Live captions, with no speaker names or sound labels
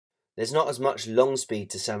There's not as much long speed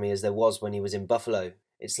to Sammy as there was when he was in Buffalo.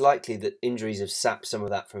 It's likely that injuries have sapped some of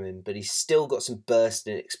that from him, but he's still got some burst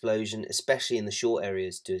and explosion, especially in the short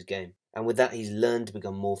areas, to his game. And with that, he's learned to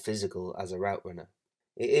become more physical as a route runner.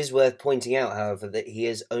 It is worth pointing out, however, that he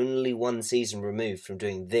is only one season removed from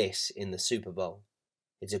doing this in the Super Bowl.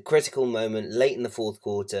 It's a critical moment late in the fourth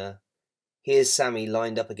quarter. Here's Sammy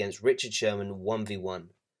lined up against Richard Sherman 1v1,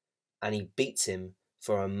 and he beats him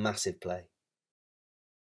for a massive play.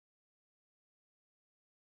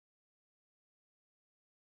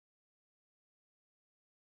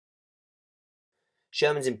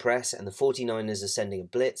 Sherman's in press and the 49ers are sending a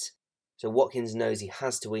blitz, so Watkins knows he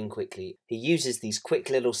has to win quickly. He uses these quick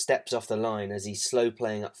little steps off the line as he's slow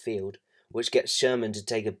playing upfield, which gets Sherman to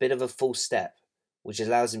take a bit of a false step, which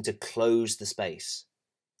allows him to close the space.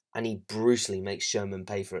 And he brutally makes Sherman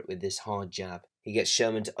pay for it with this hard jab. He gets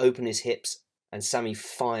Sherman to open his hips and Sammy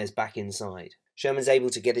fires back inside. Sherman's able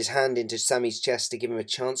to get his hand into Sammy's chest to give him a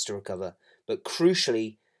chance to recover, but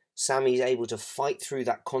crucially, Sammy's able to fight through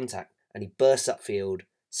that contact and he bursts upfield,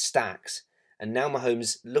 stacks, and now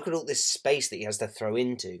Mahomes, look at all this space that he has to throw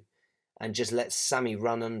into and just lets Sammy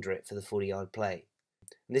run under it for the 40-yard play.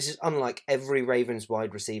 And this is unlike every Ravens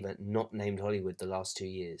wide receiver not named Hollywood the last 2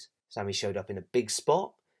 years. Sammy showed up in a big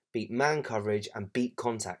spot, beat man coverage and beat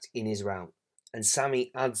contact in his route. And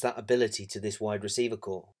Sammy adds that ability to this wide receiver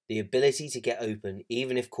core, the ability to get open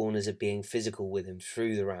even if corners are being physical with him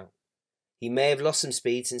through the route. He may have lost some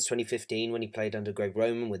speed since 2015 when he played under Greg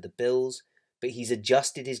Roman with the Bills, but he's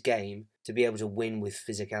adjusted his game to be able to win with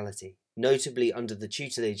physicality. Notably under the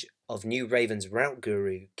tutelage of new Ravens route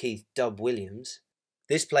guru Keith "Dub" Williams.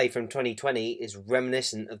 This play from 2020 is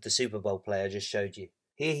reminiscent of the Super Bowl play I just showed you.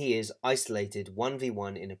 Here he is isolated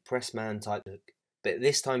 1v1 in a press man type look, but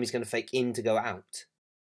this time he's going to fake in to go out.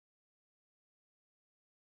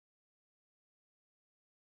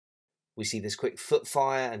 We see this quick foot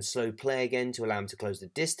fire and slow play again to allow him to close the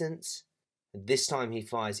distance. And this time he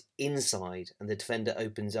fires inside and the defender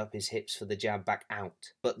opens up his hips for the jab back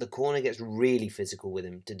out. But the corner gets really physical with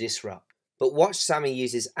him to disrupt. But watch Sammy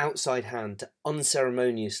use his outside hand to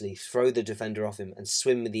unceremoniously throw the defender off him and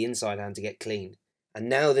swim with the inside hand to get clean. And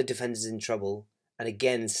now the defender's in trouble, and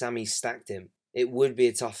again Sammy stacked him. It would be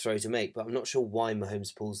a tough throw to make, but I'm not sure why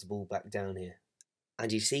Mahomes pulls the ball back down here.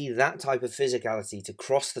 And you see that type of physicality to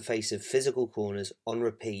cross the face of physical corners on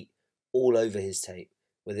repeat all over his tape.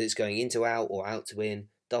 Whether it's going in to out or out to in,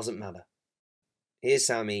 doesn't matter. Here's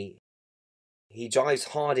Sammy. He drives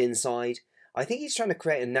hard inside. I think he's trying to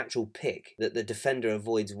create a natural pick that the defender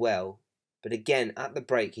avoids well. But again, at the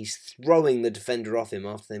break, he's throwing the defender off him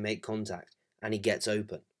after they make contact. And he gets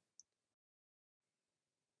open.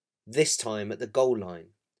 This time at the goal line.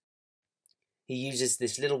 He uses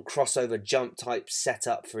this little crossover jump type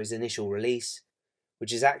setup for his initial release,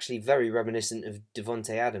 which is actually very reminiscent of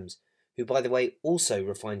Devontae Adams, who by the way also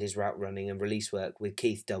refined his route running and release work with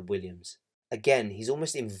Keith "Dub" Williams. Again, he's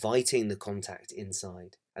almost inviting the contact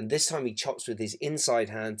inside, and this time he chops with his inside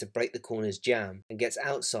hand to break the corner's jam and gets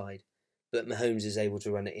outside, but Mahomes is able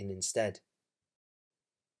to run it in instead.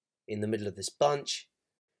 In the middle of this bunch,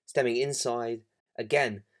 stemming inside,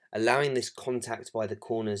 again allowing this contact by the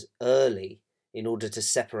corners early in order to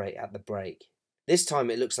separate at the break. This time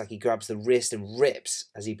it looks like he grabs the wrist and rips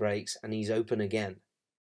as he breaks and he's open again.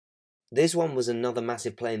 This one was another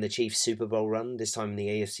massive play in the Chiefs' Super Bowl run, this time in the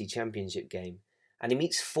AFC Championship game, and he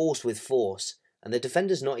meets force with force and the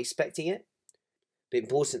defender's not expecting it. But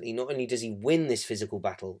importantly, not only does he win this physical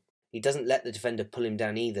battle, he doesn't let the defender pull him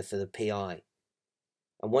down either for the PI.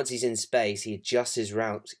 And once he's in space, he adjusts his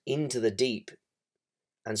route into the deep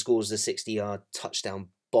and scores the 60-yard touchdown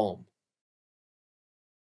bomb.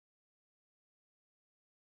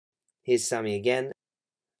 Here's Sammy again,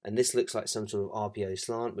 and this looks like some sort of RPO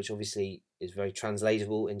slant, which obviously is very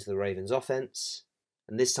translatable into the Ravens offense.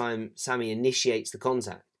 And this time, Sammy initiates the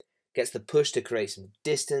contact, gets the push to create some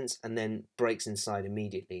distance, and then breaks inside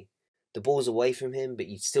immediately. The ball's away from him, but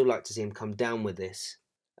you'd still like to see him come down with this.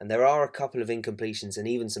 And there are a couple of incompletions and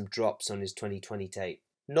even some drops on his 2020 tape.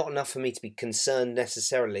 Not enough for me to be concerned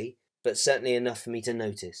necessarily, but certainly enough for me to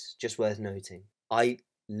notice, just worth noting. I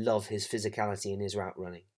love his physicality in his route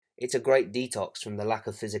running. It's a great detox from the lack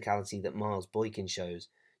of physicality that Miles Boykin shows,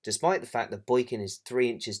 despite the fact that Boykin is 3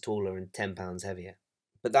 inches taller and 10 pounds heavier.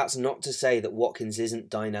 But that's not to say that Watkins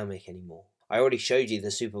isn't dynamic anymore. I already showed you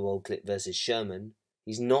the Super Bowl clip versus Sherman.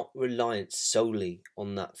 He's not reliant solely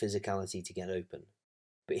on that physicality to get open.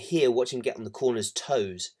 But here, watch him get on the corner's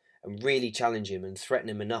toes and really challenge him and threaten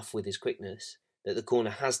him enough with his quickness that the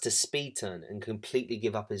corner has to speed turn and completely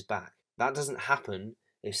give up his back. That doesn't happen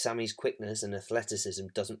if Sammy's quickness and athleticism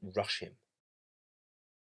doesn't rush him.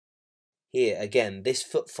 Here, again, this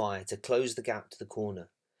foot fire to close the gap to the corner.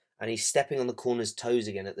 And he's stepping on the corner's toes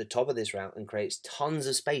again at the top of this route and creates tons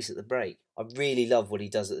of space at the break. I really love what he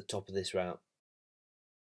does at the top of this route.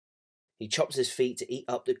 He chops his feet to eat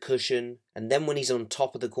up the cushion, and then when he's on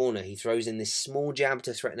top of the corner, he throws in this small jab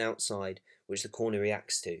to threaten outside, which the corner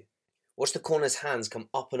reacts to. Watch the corner's hands come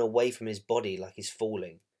up and away from his body like he's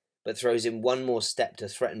falling, but throws in one more step to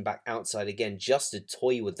threaten back outside again just to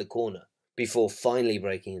toy with the corner, before finally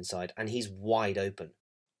breaking inside, and he's wide open.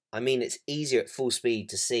 I mean, it's easier at full speed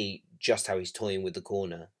to see just how he's toying with the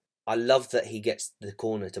corner. I love that he gets the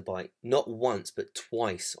corner to bite not once but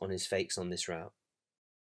twice on his fakes on this route.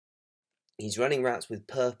 He's running routes with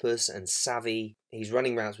purpose and savvy, he's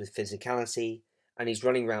running routes with physicality, and he's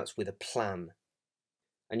running routes with a plan.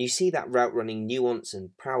 And you see that route running nuance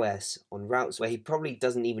and prowess on routes where he probably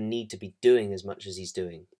doesn't even need to be doing as much as he's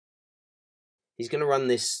doing. He's going to run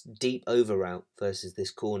this deep over route versus this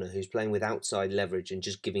corner who's playing with outside leverage and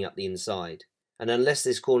just giving up the inside. And unless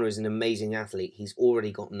this corner is an amazing athlete, he's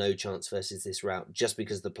already got no chance versus this route just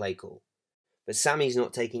because of the play call. But Sammy's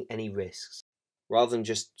not taking any risks. Rather than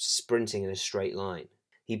just sprinting in a straight line,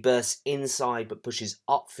 he bursts inside but pushes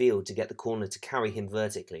upfield to get the corner to carry him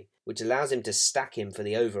vertically, which allows him to stack him for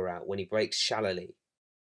the over route when he breaks shallowly.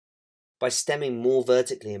 By stemming more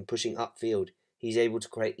vertically and pushing upfield, he's able to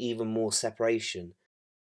create even more separation.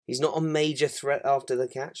 He's not a major threat after the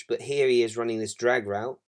catch, but here he is running this drag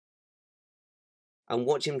route. And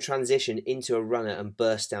watch him transition into a runner and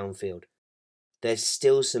burst downfield. There's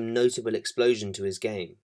still some notable explosion to his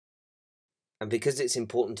game. And because it's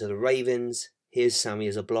important to the Ravens, here's Sammy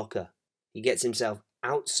as a blocker. He gets himself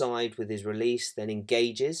outside with his release, then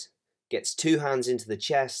engages, gets two hands into the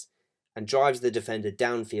chest, and drives the defender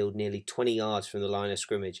downfield nearly 20 yards from the line of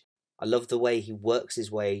scrimmage. I love the way he works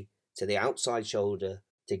his way to the outside shoulder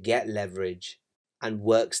to get leverage and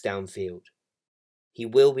works downfield. He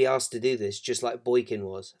will be asked to do this just like Boykin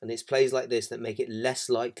was, and it's plays like this that make it less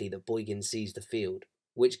likely that Boykin sees the field,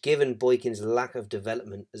 which, given Boykin's lack of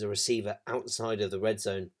development as a receiver outside of the red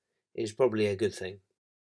zone, is probably a good thing.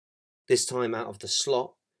 This time out of the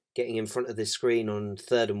slot, getting in front of this screen on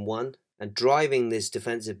 3rd and 1, and driving this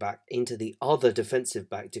defensive back into the other defensive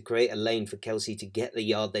back to create a lane for Kelsey to get the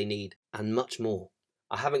yard they need, and much more.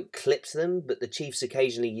 I haven't clipped them, but the Chiefs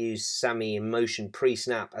occasionally use Sammy in motion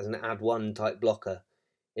pre-snap as an add-one type blocker,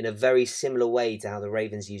 in a very similar way to how the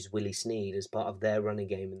Ravens used Willie Snead as part of their running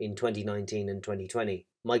game in 2019 and 2020.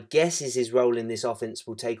 My guess is his role in this offense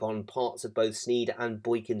will take on parts of both Snead and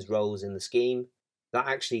Boykin's roles in the scheme. That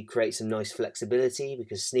actually creates some nice flexibility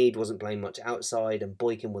because Snead wasn't playing much outside and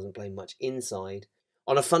Boykin wasn't playing much inside.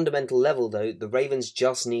 On a fundamental level though, the Ravens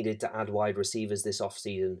just needed to add wide receivers this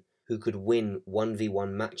offseason who could win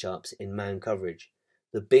 1v1 matchups in man coverage.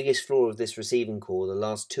 The biggest flaw of this receiving core the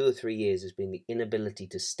last 2 or 3 years has been the inability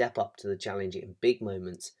to step up to the challenge in big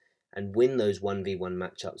moments and win those 1v1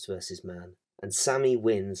 matchups versus man. And Sammy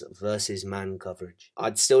wins versus man coverage.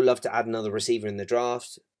 I'd still love to add another receiver in the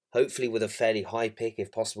draft, hopefully with a fairly high pick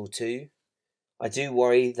if possible too. I do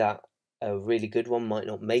worry that a really good one might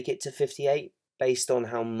not make it to 58 based on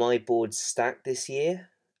how my board's stacked this year,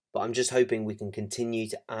 but I'm just hoping we can continue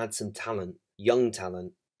to add some talent, young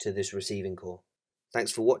talent, to this receiving core.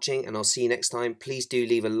 Thanks for watching, and I'll see you next time. Please do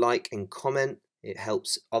leave a like and comment. It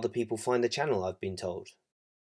helps other people find the channel, I've been told.